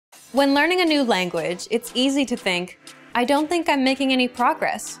When learning a new language, it's easy to think, I don't think I'm making any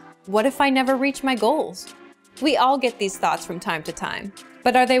progress. What if I never reach my goals? We all get these thoughts from time to time,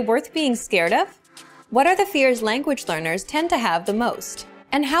 but are they worth being scared of? What are the fears language learners tend to have the most?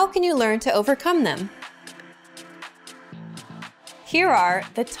 And how can you learn to overcome them? Here are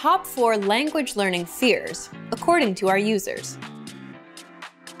the top 4 language learning fears, according to our users.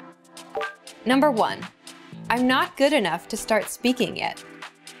 Number 1, I'm not good enough to start speaking yet.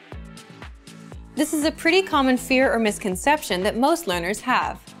 This is a pretty common fear or misconception that most learners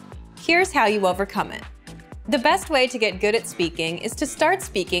have. Here's how you overcome it. The best way to get good at speaking is to start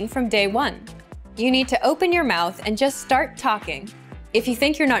speaking from day 1. You need to open your mouth and just start talking. If you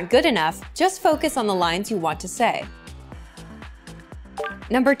think you're not good enough, just focus on the lines you want to say.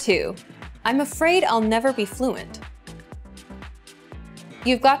 Number 2, I'm afraid I'll never be fluent.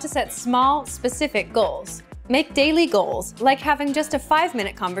 You've got to set small, specific goals. Make daily goals, like having just a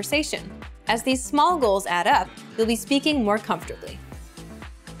 5-minute conversation. As these small goals add up, you'll be speaking more comfortably.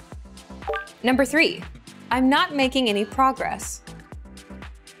 Number 3, I'm not making any progress.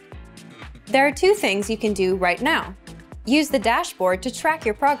 There are 2 things you can do right now. Use the dashboard to track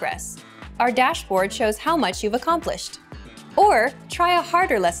your progress. Our dashboard shows how much you've accomplished. Or try a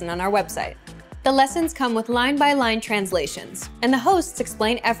harder lesson on our website. The lessons come with line-by-line translations, and the hosts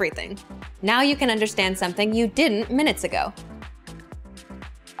explain everything. Now you can understand something you didn't minutes ago.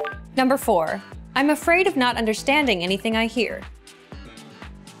 Number 4, I'm afraid of not understanding anything I hear.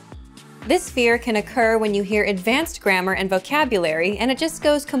 This fear can occur when you hear advanced grammar and vocabulary and it just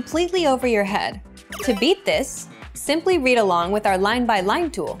goes completely over your head. To beat this, simply read along with our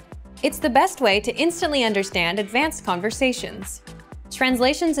line-by-line tool. It's the best way to instantly understand advanced conversations.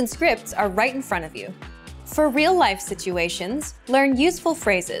 Translations and scripts are right in front of you. For real-life situations, learn useful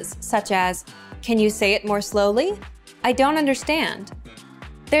phrases such as, "Can you say it more slowly? I don't understand."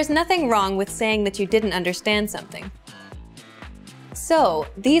 There's nothing wrong with saying that you didn't understand something. So,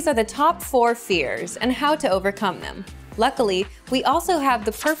 these are the top 4 fears and how to overcome them. Luckily, we also have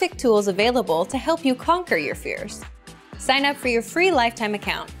the perfect tools available to help you conquer your fears. Sign up for your free lifetime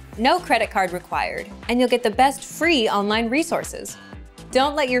account. No credit card required, and you'll get the best free online resources.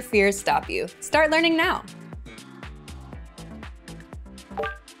 Don't let your fears stop you. Start learning now.